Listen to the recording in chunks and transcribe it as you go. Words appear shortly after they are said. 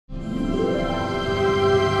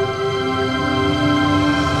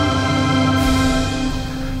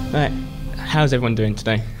how's everyone doing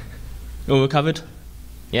today? All recovered?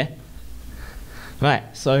 Yeah? Right,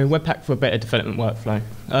 so Webpack for a better development workflow.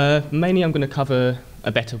 Mainly I'm going to cover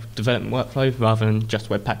a better development workflow rather than just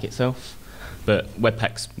Webpack itself, but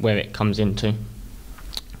Webpack's where it comes into.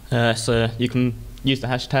 So you can use the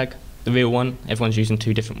hashtag, the real one. Everyone's using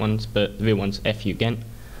two different ones, but the real one's FUGent,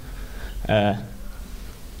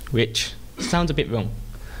 which sounds a bit wrong.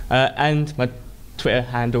 And my Twitter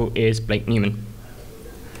handle is Newman.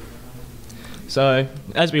 So,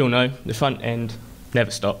 as we all know, the front end never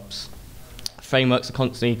stops. Frameworks are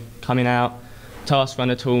constantly coming out. Task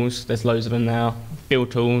runner tools, there's loads of them now.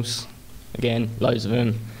 Build tools, again, loads of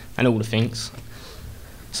them, and all the things.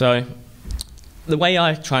 So, the way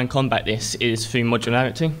I try and combat this is through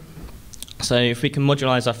modularity. So, if we can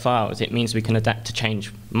modularize our files, it means we can adapt to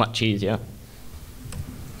change much easier.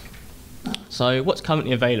 So, what's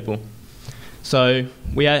currently available? So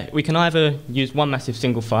we can either use one massive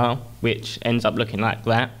single file, which ends up looking like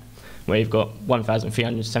that, where you've got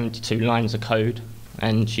 1,372 lines of code,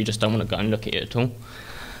 and you just don't want to go and look at it at all.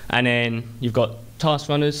 And then you've got task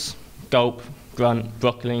runners, gulp, grunt,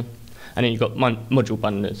 broccoli, and then you've got module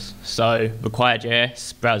bundlers. So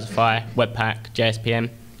require.js, Browserify, Webpack,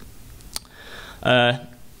 JSPM.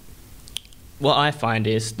 What I find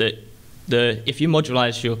is that if you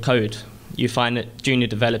modularize your code, you find that junior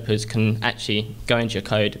developers can actually go into your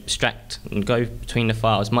code, abstract, and go between the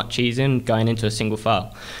files much easier than going into a single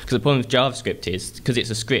file. Because the problem with JavaScript is, because it's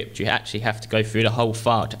a script, you actually have to go through the whole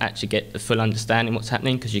file to actually get the full understanding of what's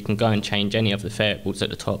happening, because you can go and change any of the variables at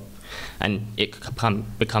the top, and it could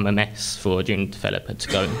become a mess for a junior developer to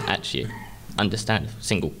go and actually understand a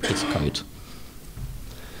single piece of code.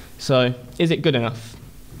 So, is it good enough?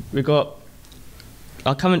 We've got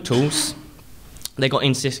our current tools. They've got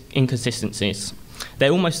inconsistencies.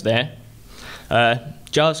 They're almost there.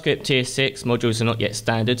 JavaScript Tier 6 modules are not yet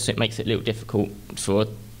standard, so it makes it a little difficult for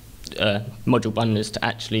module bundlers to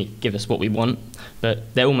actually give us what we want.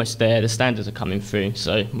 But they're almost there. The standards are coming through,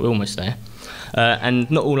 so we're almost there.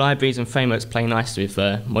 And not all libraries and frameworks play nicely with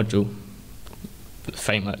module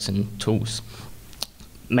frameworks and tools.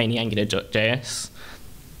 Mainly Angular.js.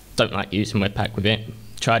 Don't like using Webpack with it.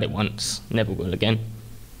 Tried it once, never will again.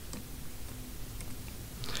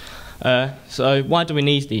 So why do we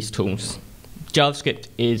need these tools? JavaScript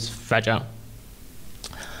is fragile.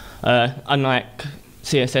 Unlike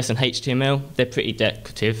CSS and HTML, they're pretty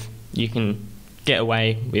decorative. You can get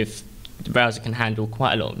away with, the browser can handle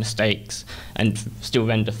quite a lot of mistakes and still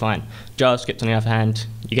render fine. JavaScript, on the other hand,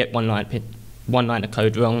 you get one line of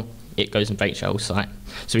code wrong, it goes and breaks your whole site.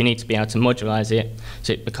 So we need to be able to modularize it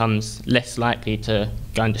so it becomes less likely to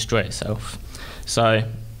go and destroy itself. So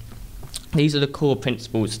these are the core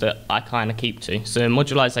principles that I kind of keep to. So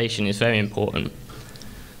modularization is very important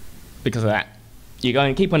because of that. You go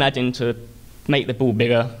and keep on adding to make the ball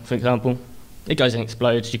bigger, for example. It goes and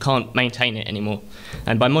explodes. You can't maintain it anymore.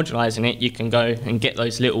 And by modularizing it, you can go and get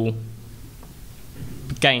those little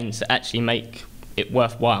gains that actually make it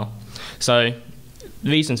worthwhile. So the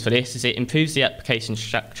reasons for this is it improves the application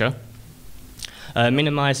structure,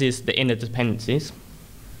 minimizes the inner dependencies,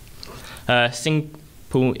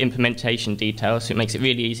 implementation details, so it makes it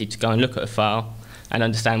really easy to go and look at a file and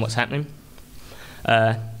understand what's happening.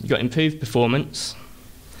 You've got improved performance,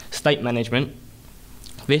 state management,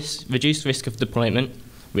 reduced risk of deployment,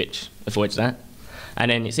 which avoids that,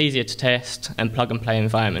 and then it's easier to test and plug and play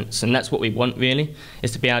environments, and that's what we want really,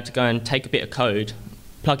 is to be able to go and take a bit of code,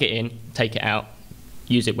 plug it in, take it out,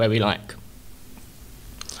 use it where we like.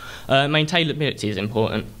 Maintainability is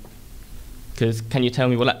important, because can you tell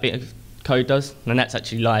me what that bit of code does? And that's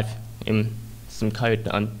actually live in some code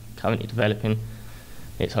that I'm currently developing.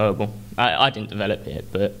 It's horrible. I didn't develop it,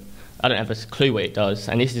 but I don't have a clue what it does.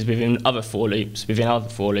 And this is within other for loops, within other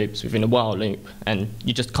for loops, within a while loop, and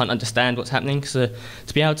you just can't understand what's happening. So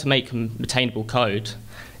to be able to make maintainable code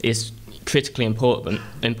is critically important.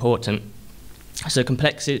 So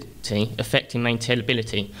complexity affecting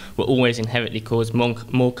maintainability will always inherently cause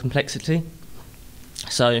more complexity.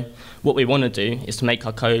 So what we want to do is to make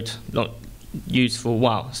our code not used for a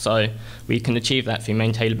while, so we can achieve that through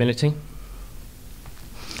maintainability.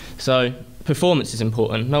 So performance is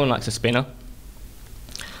important. No one likes a spinner.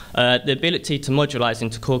 The ability to modularize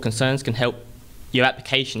into core concerns can help your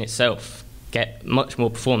application itself get much more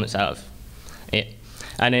performance out of it.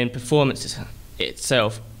 And then performance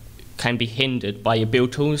itself can be hindered by your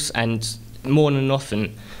build tools, and more than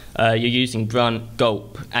often you're using grunt,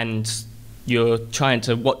 gulp, and you're trying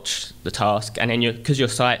to watch the task, and then because your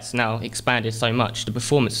site's now expanded so much, the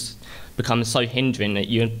performance becomes so hindering that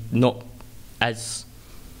you're not as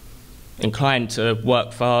inclined to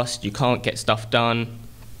work fast, you can't get stuff done,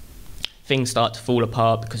 things start to fall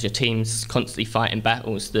apart because your team's constantly fighting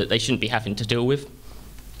battles that they shouldn't be having to deal with.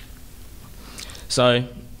 So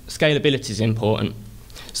scalability is important.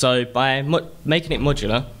 So by making it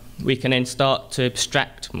modular, we can then start to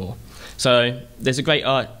abstract more. So there's a great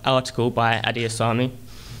article by advantageously,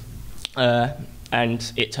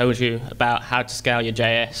 and it tells you about how to scale your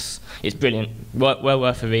JS. It's brilliant, well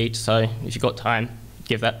worth a read, so if you've got time,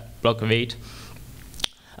 give that blog a read.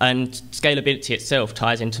 And scalability itself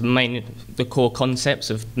ties into the core concepts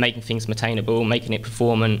of making things maintainable, making it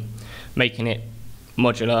performant, making it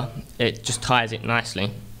modular. It just ties it nicely.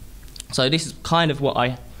 So this is kind of what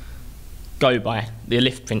I go by, the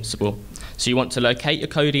lift principle. So you want to locate your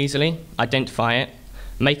code easily, identify it,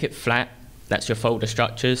 make it flat, that's your folder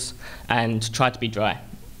structures, and try to be dry.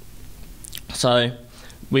 So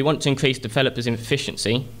we want to increase developers'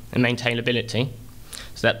 efficiency and maintainability,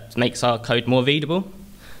 so that makes our code more readable,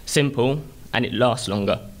 simple, and it lasts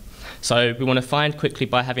longer. So we want to find quickly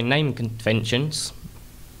by having naming conventions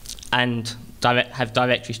and have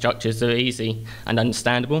directory structures that are easy and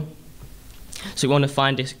understandable. So we want to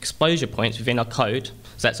find exposure points within our code,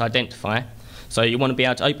 so that's identify. So you want to be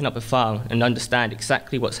able to open up a file and understand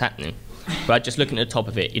exactly what's happening. But just looking at the top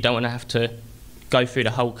of it, you don't want to have to go through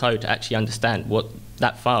the whole code to actually understand what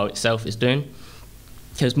that file itself is doing.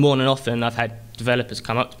 Because more than often I've had developers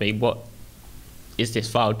come up to me, what is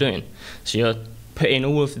this file doing? So you're putting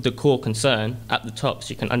all of the core concern at the top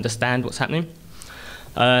so you can understand what's happening.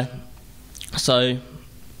 So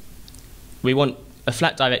we want a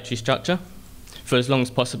flat directory structure for as long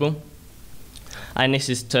as possible. And this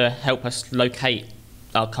is to help us locate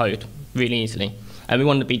our code really easily. And we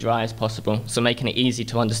want it to be dry as possible, so making it easy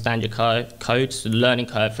to understand your code. So the learning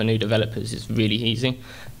curve for new developers is really easy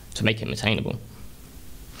to make it maintainable.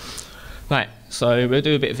 Right, so we'll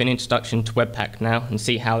do a bit of an introduction to Webpack now and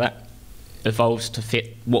see how that evolves to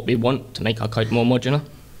fit what we want to make our code more modular.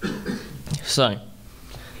 So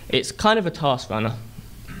it's kind of a task runner,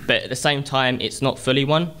 but at the same time it's not fully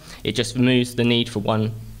one. It just removes the need for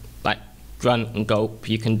one, like grunt and gulp.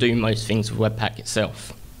 You can do most things with Webpack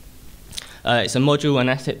itself. It's a module and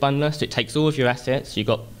asset bundler, so it takes all of your assets. You've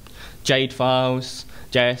got Jade files,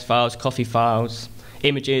 JS files, Coffee files,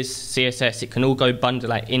 images, CSS. It can all go bundle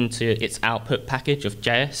that into its output package of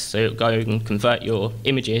JS, so it'll go and convert your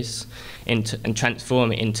images into and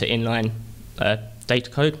transform it into inline data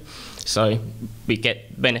code. So we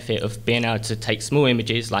get the benefit of being able to take small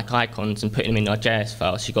images like icons and put them in our JS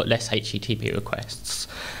files. So you've got less HTTP requests.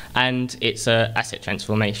 And it's an asset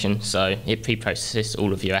transformation, so it pre-processes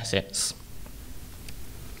all of your assets.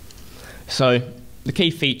 So the key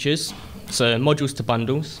features, so modules to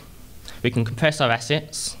bundles. We can compress our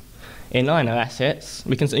assets, inline our assets.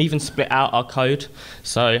 We can even split out our code.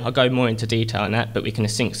 So I'll go more into detail on that, but we can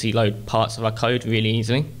asynchronously load parts of our code really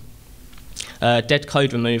easily. Dead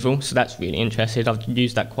code removal, so that's really interesting. I've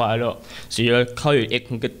used that quite a lot. So your code, it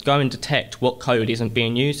can go and detect what code isn't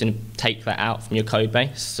being used and take that out from your code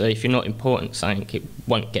base. So if you're not important something, it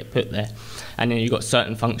won't get put there. And then you've got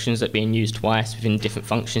certain functions that are being used twice within different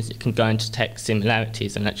functions. It can go and detect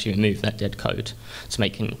similarities and actually remove that dead code to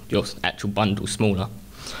making your actual bundle smaller.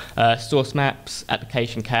 Source maps,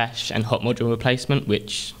 application cache, and hot module replacement,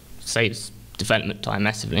 which saves development time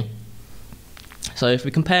massively. So if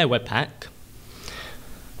we compare Webpack,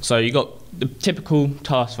 so you've got the typical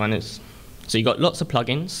task runners. So you've got lots of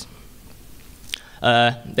plugins.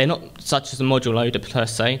 They're not such as a module loader per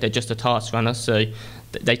se, they're just a task runner, so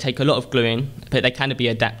they take a lot of glue in, but they can be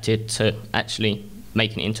adapted to actually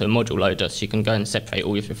making it into a module loader, so you can go and separate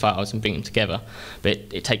all of your files and bring them together, but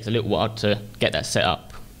it takes a little while to get that set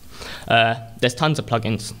up. There's tons of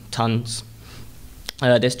plugins, tons.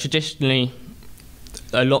 There's traditionally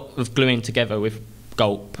a lot of gluing together with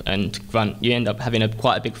gulp and grunt. You end up having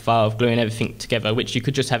quite a big file of gluing everything together, which you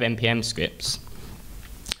could just have npm scripts.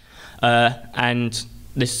 And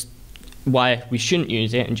this, why we shouldn't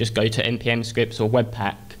use it and just go to npm scripts or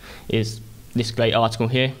Webpack is this great article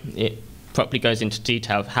here. It properly goes into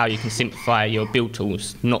detail of how you can simplify your build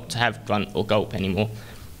tools not to have grunt or gulp anymore.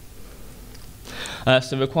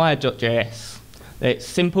 So required.js. It's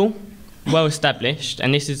simple, well established,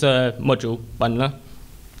 and this is a module bundler.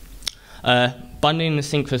 Bundling the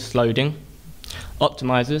synchronous loading,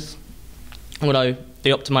 optimizers. Although the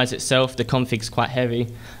optimizer itself, the config's quite heavy,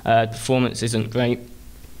 performance isn't great.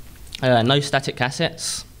 No static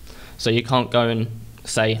assets, so you can't go and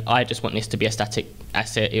say, I just want this to be a static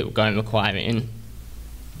asset, it will go and require it in.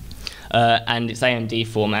 And it's AMD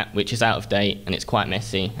format, which is out of date, and it's quite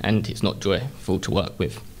messy, and it's not joyful to work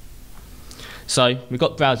with. So we've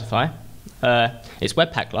got Browserify. It's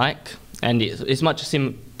Webpack-like, and it's much a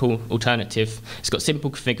simple multiple alternative. It's got simple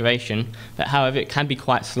configuration, but however, it can be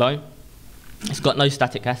quite slow. It's got no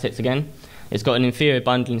static assets again. It's got an inferior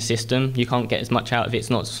bundling system. You can't get as much out of it. It's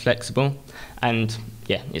not as flexible. And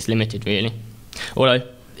yeah, it's limited really. Although,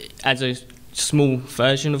 as a small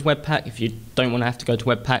version of Webpack, if you don't want to have to go to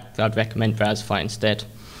Webpack, I'd recommend Browserify instead.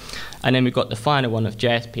 And then we've got the final one of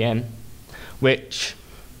JSPM, which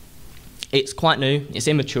it's quite new, it's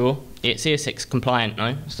immature, it's ES6 compliant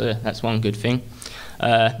now, so that's one good thing.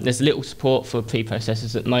 There's little support for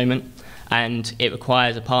preprocessors at the moment, and it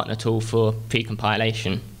requires a partner tool for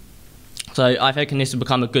pre-compilation. So I reckon this will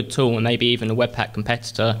become a good tool and maybe even a Webpack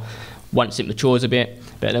competitor once it matures a bit,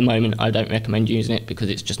 but at the moment I don't recommend using it because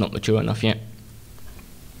it's just not mature enough yet.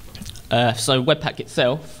 So Webpack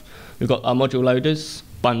itself, we've got our module loaders,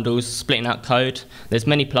 bundles, splitting out code. There's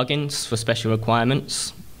many plugins for special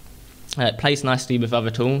requirements. It plays nicely with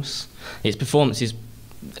other tools. Its performance is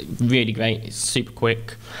really great, it's super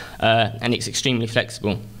quick, and it's extremely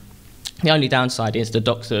flexible. The only downside is the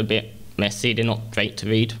docs are a bit messy, they're not great to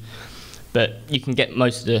read, but you can get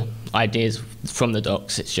most of the ideas from the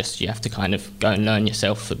docs, it's just you have to kind of go and learn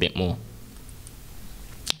yourself a bit more.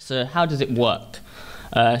 So how does it work?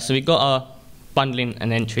 So we've got our bundling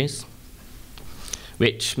and entries,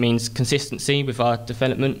 which means consistency with our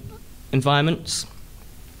development environments.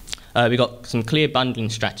 We've got some clear bundling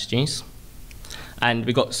strategies, and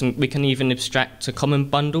we can even abstract to common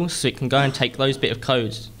bundles, so it can go and take those bit of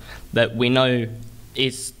code that we know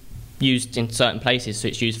is used in certain places, so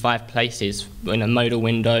it's used 5 places in a modal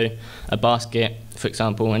window, a basket, for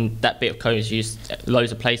example, and that bit of code is used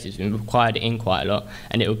loads of places. We've required it in quite a lot,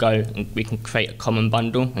 and it will go and we can create a common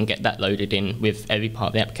bundle and get that loaded in with every part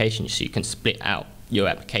of the application, so you can split out your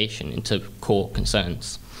application into core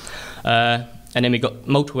concerns. And then we've got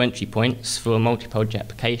multiple entry points for multi-page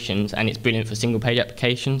applications, and it's brilliant for single-page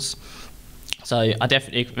applications. So I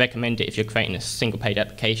definitely recommend it if you're creating a single-page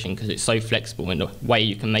application because it's so flexible in the way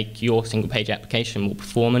you can make your single-page application more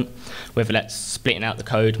performant, whether that's splitting out the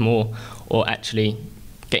code more or actually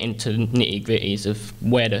get into the nitty-gritties of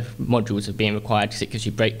where the modules are being required, because it gives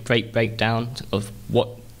you great breakdown of what,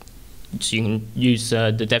 so you can use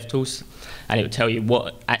the dev tools, and it will tell you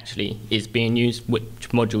what actually is being used, which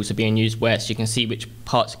modules are being used where, so you can see which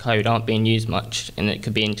parts of code aren't being used much and it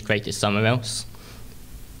could be integrated somewhere else.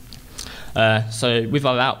 So with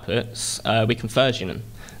our outputs, we can version them,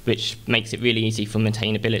 which makes it really easy for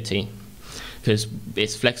maintainability because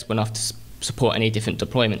it's flexible enough to support any different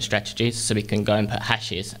deployment strategies, so we can go and put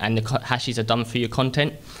hashes, and the hashes are done for your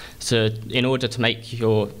content. So in order to make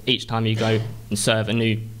each time you go and serve a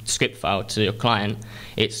new script file to your client,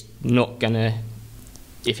 it's not going to,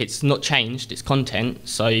 if it's not changed, it's content,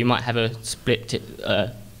 so you might have a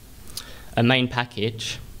main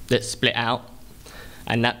package that's split out,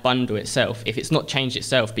 and that bundle itself, if it's not changed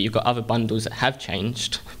itself, but you've got other bundles that have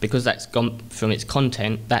changed, because that's gone from its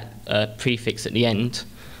content, that prefix at the end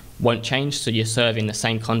won't change, so you're serving the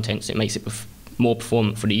same content, so it makes it more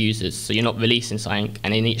performant for the users. So you're not releasing something,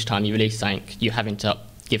 and then each time you release something, you're having to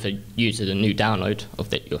give a user a new download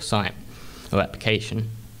of your site or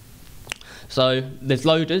application. So there's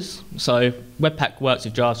loaders. So Webpack works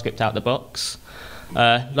with JavaScript out the box.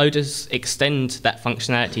 Loaders extend that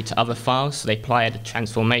functionality to other files, so they apply the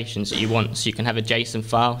transformations that you want. So you can have a JSON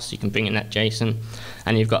file, so you can bring in that JSON,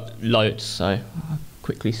 and you've got loads. So I'll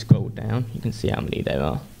quickly scroll down, you can see how many there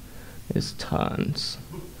are. There's tons.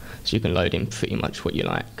 So you can load in pretty much what you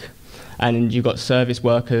like. And you've got service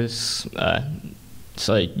workers,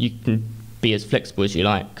 so you can be as flexible as you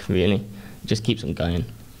like, really. It just keeps on going.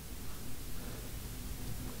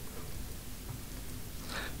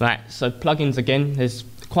 Right, so plugins again, there's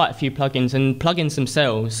quite a few plugins, and plugins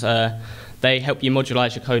themselves, they help you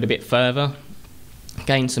modularize your code a bit further,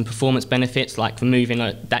 gain some performance benefits like removing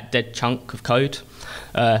that dead chunk of code,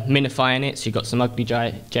 minifying it, so you've got some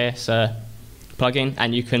ugly.js plugin,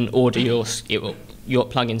 and you can order your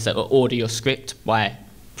plugins that will order your script by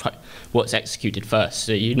what's executed first.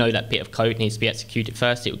 So you know that bit of code needs to be executed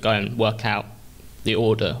first, it will go and work out the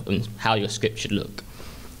order and how your script should look.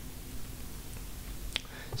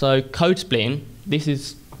 So code splitting, this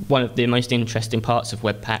is one of the most interesting parts of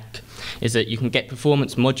Webpack, is that you can get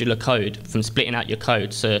performance modular code from splitting out your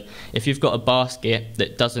code. So if you've got a basket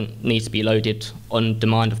that doesn't need to be loaded on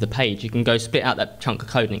demand of the page, you can go split out that chunk of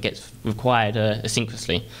code and it gets required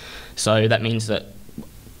asynchronously. So that means that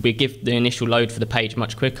we give the initial load for the page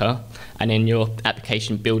much quicker, and then your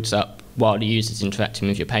application builds up while the user's interacting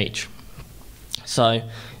with your page. So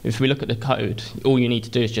if we look at the code, all you need to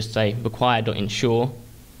do is just say require.ensure,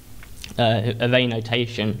 array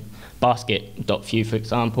notation, basket.view, for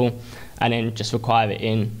example, and then just require it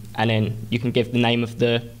in and then you can give the name of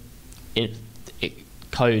the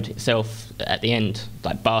code itself at the end,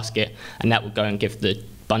 like basket, and that will go and give the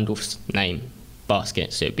bundle's name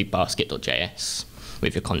basket, so it would be basket.js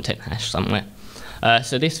with your content hash somewhere.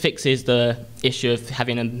 So this fixes the issue of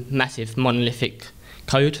having a massive monolithic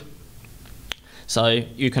code. So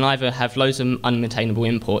you can either have loads of unmaintainable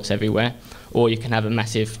imports everywhere, or you can have a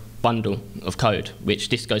massive bundle of code, which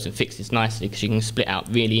this goes and fixes nicely because you can split out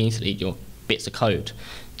really easily your bits of code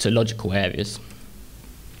to logical areas.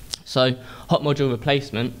 So hot module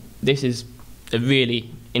replacement, this is a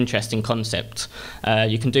really interesting concept.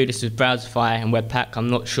 You can do this with Browserify and Webpack. I'm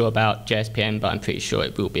not sure about JSPM, but I'm pretty sure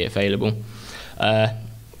it will be available.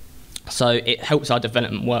 So it helps our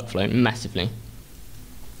development workflow massively.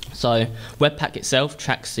 So Webpack itself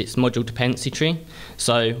tracks its module dependency tree.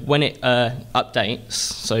 So when it updates,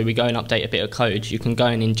 so we go and update a bit of code, you can go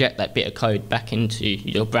and inject that bit of code back into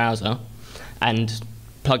your browser, and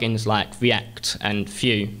plugins like React and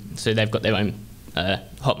Vue, so they've got their own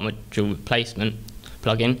hot module replacement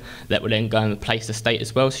plugin that will then go and replace the state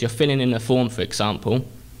as well. So you're filling in a form, for example.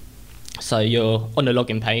 So you're on the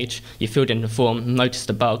login page, you filled in the form, noticed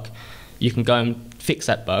a bug, you can go and fix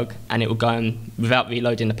that bug, and it will go and, without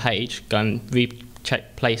reloading the page, go and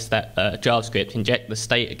replace that JavaScript, inject the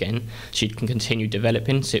state again, so you can continue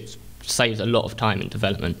developing. So it saves a lot of time in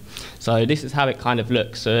development. So this is how it kind of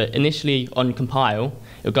looks. So initially on compile,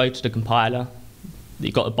 it'll go to the compiler,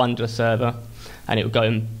 you've got a bundler server, and it will go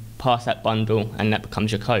and pass that bundle, and that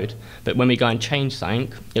becomes your code. But when we go and change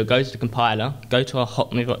something, it'll go to the compiler, go to our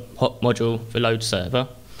hot module reload server,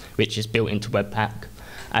 which is built into Webpack,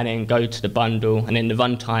 and then go to the bundle, and then the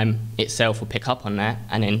runtime itself will pick up on that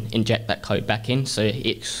and then inject that code back in. So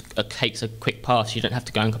it takes a quick pass. You don't have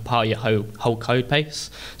to go and compile your whole code base.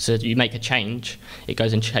 So you make a change, it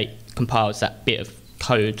goes and compiles that bit of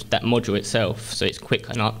code, that module itself, so it's quick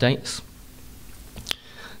on updates.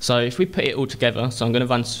 So if we put it all together, so I'm going to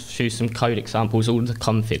run through some code examples, all the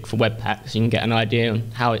config for Webpack, so you can get an idea on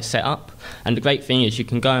how it's set up. And the great thing is you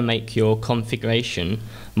can go and make your configuration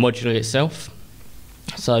modular itself.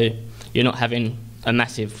 So you're not having a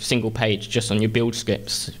massive single page just on your build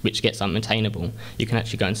scripts, which gets unmaintainable. You can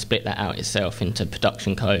actually go and split that out itself into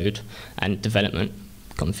production code and development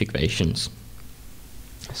configurations.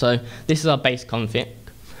 So this is our base config.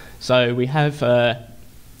 So we have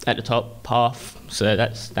at the top path, so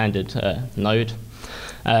that's standard node,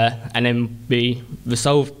 and then we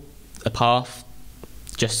resolve a path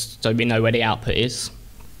just so we know where the output is.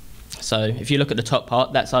 So if you look at the top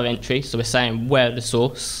part, that's our entry, so we're saying where the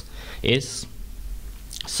source is.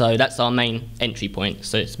 So that's our main entry point,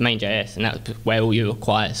 so it's main.js, and that's where all your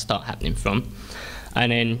requires start happening from.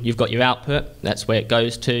 And then you've got your output, that's where it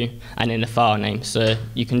goes to, and then the file name. So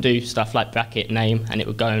you can do stuff like bracket name, and it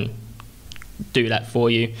will go and do that for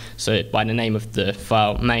you. So by the name of the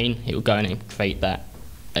file main, it will go in and create that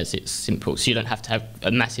as it's simple. So you don't have to have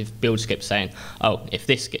a massive build script saying, oh, if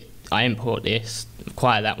this I import this,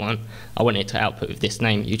 require that one, I want it to output with this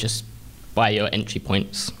name. You just buy your entry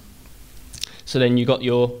points. So then you got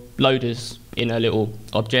your loaders in a little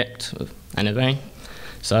object, an array.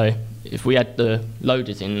 So if we add the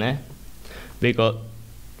loaders in there, we got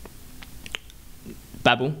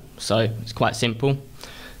Babel, so it's quite simple.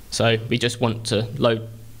 So we just want to load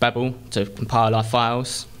Babel to compile our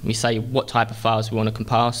files. We say what type of files we want to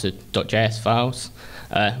compile, so .js files.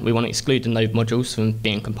 We want to exclude the node modules from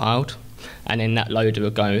being compiled, and then that loader will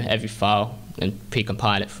go every file and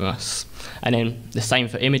pre-compile it for us. And then the same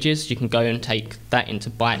for images, you can go and take that into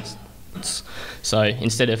bytes. So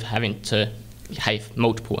instead of having to have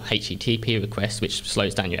multiple HTTP requests, which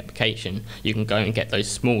slows down your application, you can go and get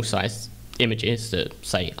those small size images that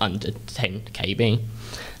say under 10 KB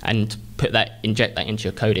and inject that into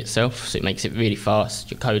your code itself, so it makes it really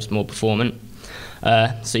fast, your code's more performant.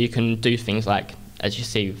 So you can do things like, as you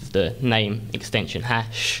see with the name extension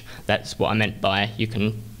hash, that's what I meant by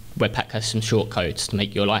Webpack has some shortcodes to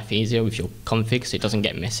make your life easier with your config so it doesn't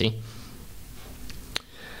get messy.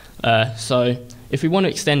 So if we want to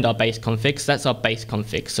extend our base configs, that's our base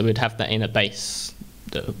config, so we'd have that in a base,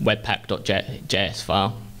 the webpack.js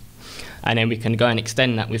file. And then we can go and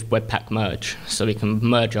extend that with Webpack merge. So we can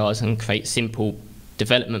merge ours and create simple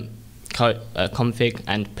development config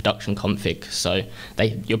and production config. So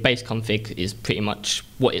your base config is pretty much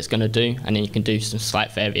what it's going to do, and then you can do some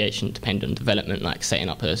slight variation depending on development, like setting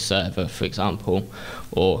up a server, for example,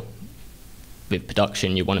 or with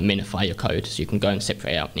production you want to minify your code, so you can go and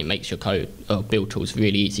separate out, and it makes your code or build tools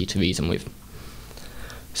really easy to reason with.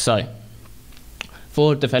 So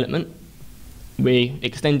for development, we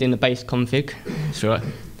extend in the base config.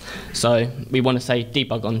 So we want to say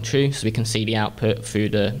debug on true, so we can see the output through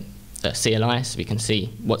the CLI, so we can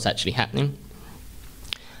see what's actually happening.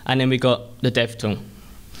 And then we got the dev tool.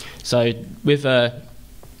 So with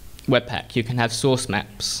Webpack, you can have source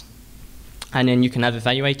maps, and then you can have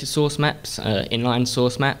evaluated source maps, inline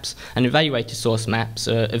source maps, and evaluated source maps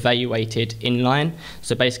are evaluated inline.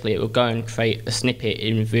 So basically, it will go and create a snippet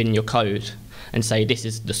within your code and say this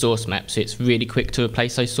is the source map. So it's really quick to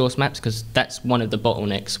replace those source maps, because that's one of the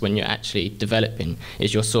bottlenecks when you're actually developing,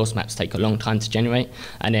 is your source maps take a long time to generate.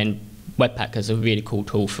 And then Webpack has a really cool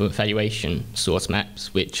tool for evaluation source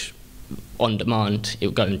maps, which on demand, it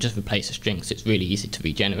will go and just replace a string, so it's really easy to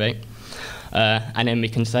regenerate. And then we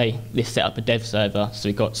can say, let's set up a dev server, so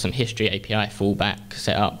we've got some history API fallback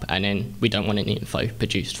set up, and then we don't want any info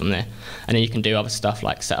produced from there. And then you can do other stuff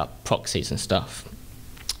like set up proxies and stuff,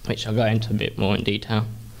 which I'll go into a bit more in detail.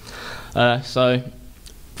 So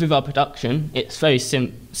with our production, it's very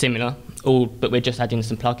similar, but we're just adding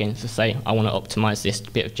some plugins to say, I want to optimize this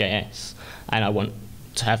bit of JS, and I want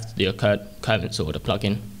to have the occurrence order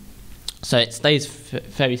plugin. So it stays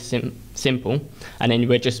very simple, and then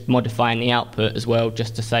we're just modifying the output as well,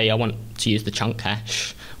 just to say I want to use the chunk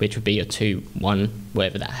hash, which would be your 2.1,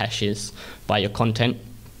 whatever that hash is, by your content.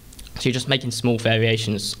 So you're just making small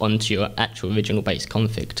variations onto your actual original base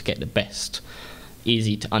config to get the best,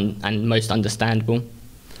 easy to and most understandable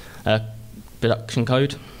production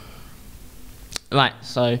code. Right,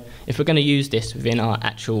 so if we're going to use this within our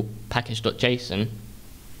actual package.json,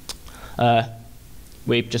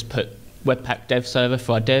 we've just put Webpack dev server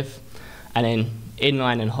for our dev, and then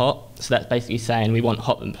inline and hot. So that's basically saying we want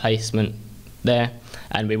hot replacement there,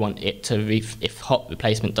 and we want it to, if hot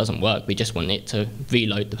replacement doesn't work, we just want it to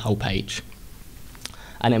reload the whole page.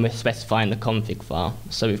 And then we're specifying the config file.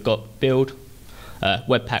 So we've got build,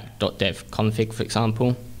 webpack.dev config, for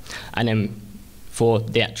example, and then for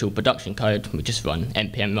the actual production code, we just run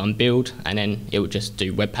npm run build, and then it will just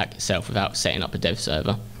do Webpack itself without setting up a dev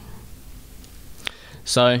server.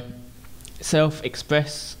 So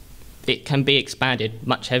self-express, it can be expanded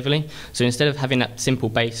much heavily. So instead of having that simple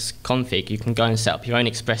base config, you can go and set up your own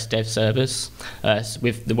Express dev servers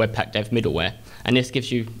with the Webpack dev middleware. And this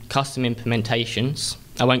gives you custom implementations.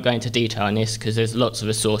 I won't go into detail on this because there's lots of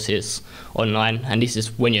resources online, and this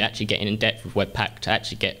is when you're actually getting in depth with Webpack to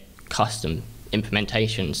actually get custom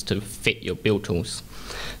implementations to fit your build tools.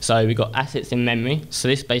 So we've got assets in memory. So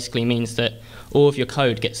this basically means that all of your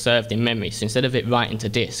code gets served in memory. So instead of it writing to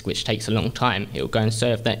disk, which takes a long time, it will go and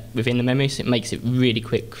serve that within the memory. So it makes it really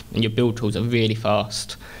quick, and your build tools are really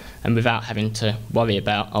fast, and without having to worry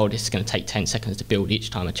about, oh, this is going to take 10 seconds to build each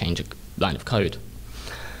time I change a line of code.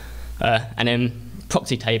 And then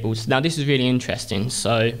proxy tables. Now this is really interesting.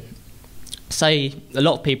 So say a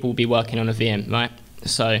lot of people will be working on a VM, right?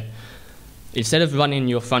 So instead of running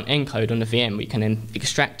your front-end code on the VM, we can then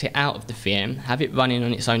extract it out of the VM, have it running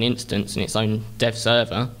on its own instance and its own dev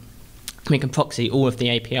server. We can proxy all of the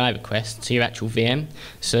API requests to your actual VM.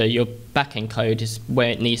 So your back-end code is where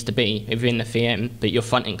it needs to be within the VM, but your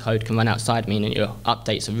front-end code can run outside, meaning your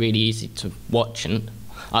updates are really easy to watch and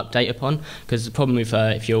update upon. Because the problem with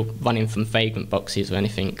if you're running from vagrant boxes or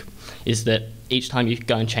anything is that each time you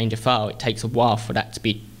go and change a file, it takes a while for that to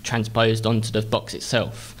be transposed onto the box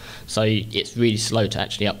itself. So it's really slow to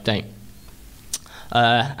actually update.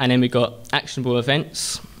 And then we've got actionable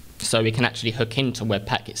events. So we can actually hook into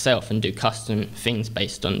Webpack itself and do custom things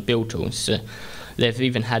based on build tools. So they've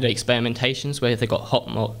even had experimentations where they've got hot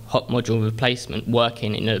module replacement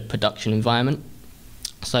working in a production environment.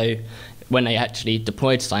 So when they actually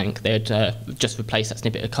deployed something, they'd just replace that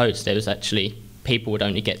snippet of code. So there was actually, people would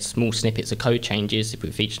only get small snippets of code changes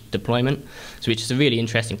with each deployment, so which is a really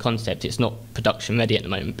interesting concept. It's not production ready at the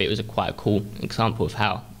moment, but it was quite a cool example of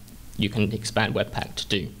how you can expand Webpack to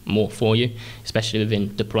do more for you, especially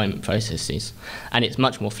within deployment processes. And it's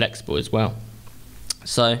much more flexible as well.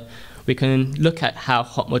 So we can look at how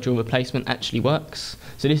hot module replacement actually works.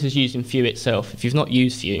 So this is using Vue itself. If you've not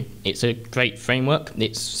used Vue, it's a great framework.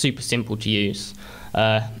 It's super simple to use.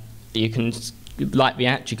 You can, like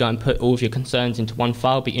React, you go and put all of your concerns into one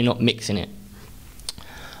file, but you're not mixing it.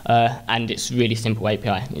 And it's really simple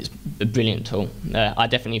API. It's a brilliant tool. I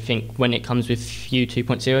definitely think when it comes with Vue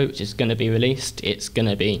 2.0, which is going to be released, it's going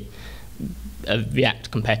to be a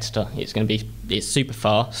React competitor. It's super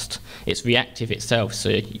fast. It's reactive itself, so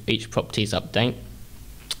each properties update.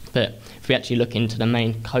 But if we actually look into the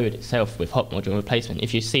main code itself with hot module replacement,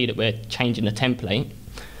 if you see that we're changing the template,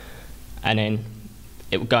 and then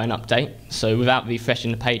it will go and update. So without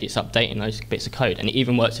refreshing the page, it's updating those bits of code, and it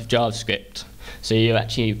even works with JavaScript. So you're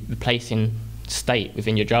actually replacing state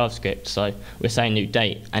within your JavaScript. So we're saying new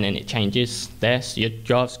date, and then it changes there. So your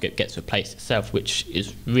JavaScript gets replaced itself, which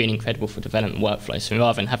is really incredible for development workflows. So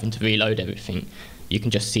rather than having to reload everything, you can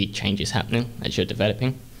just see changes happening as you're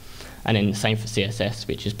developing. And then the same for CSS,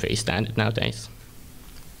 which is pretty standard nowadays.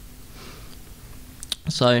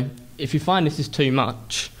 So if you find this is too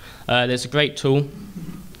much, there's a great tool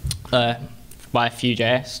by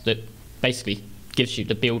Vue.js that basically gives you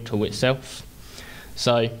the build tool itself.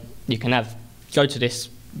 So you can go to this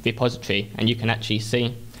repository and you can actually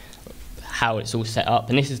see how it's all set up.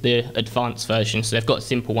 And this is the advanced version, so they've got a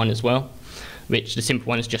simple one as well, which the simple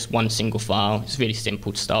one is just one single file. It's really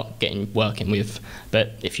simple to start working with.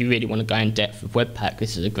 But if you really want to go in depth with Webpack,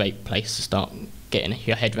 this is a great place to start getting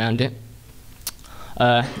your head around it.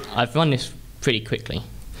 I've run this pretty quickly.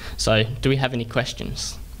 So do we have any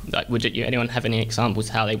questions? Like, would anyone have any examples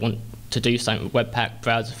how they want to do something with Webpack,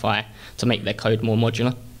 Browserify to make their code more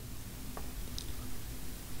modular?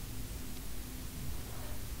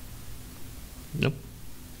 Nope.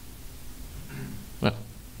 Well,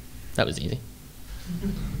 that was easy.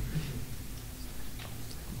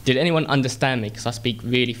 Did anyone understand me? Because I speak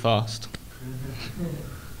really fast.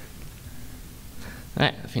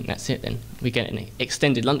 Right, I think that's it then. We get an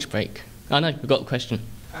extended lunch break. Oh no, we've got a question.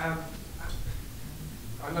 I'm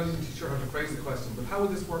not even too sure how to phrase the question, but how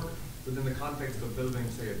would this work within the context of building,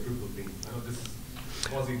 say, a Drupal theme? I know this is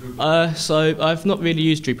quasi-Drupal. So I've not really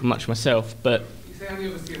used Drupal much myself, but... You say any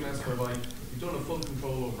of a CMS whereby you've done a full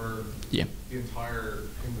control over the entire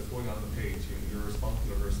thing that's going on the page. You're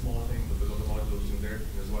responsible for a small thing, but there's other modules in their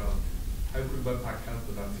thing as well. How could Webpack help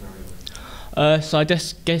with that scenario? So I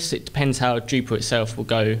guess it depends how Drupal itself will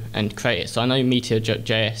go and create it. So I know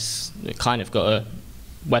Meteor.js kind of got a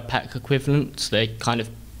Webpack equivalent. So they kind of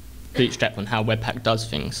bootstrap on how Webpack does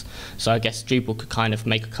things. So I guess Drupal could kind of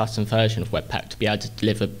make a custom version of Webpack to be able to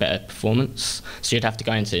deliver better performance. So you'd have to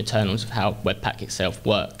go into the internals of how Webpack itself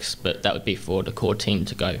works, but that would be for the core team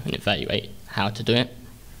to go and evaluate how to do it.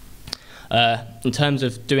 In terms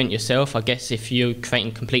of doing it yourself, I guess if you're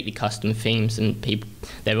creating completely custom themes and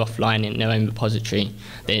they're offline in their own repository,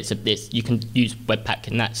 then you can use Webpack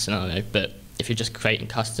in that scenario. But if you're just creating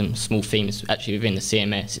custom small themes actually within the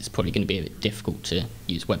CMS, it's probably going to be a bit difficult to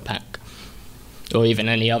use Webpack. Or even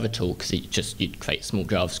any other tool, because you'd create small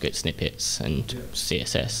JavaScript snippets and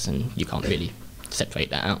CSS, and you can't really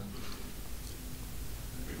separate that out.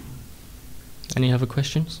 Any other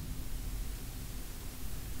questions?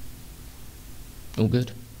 All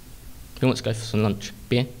good. Who wants to go for some lunch?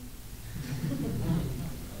 Beer?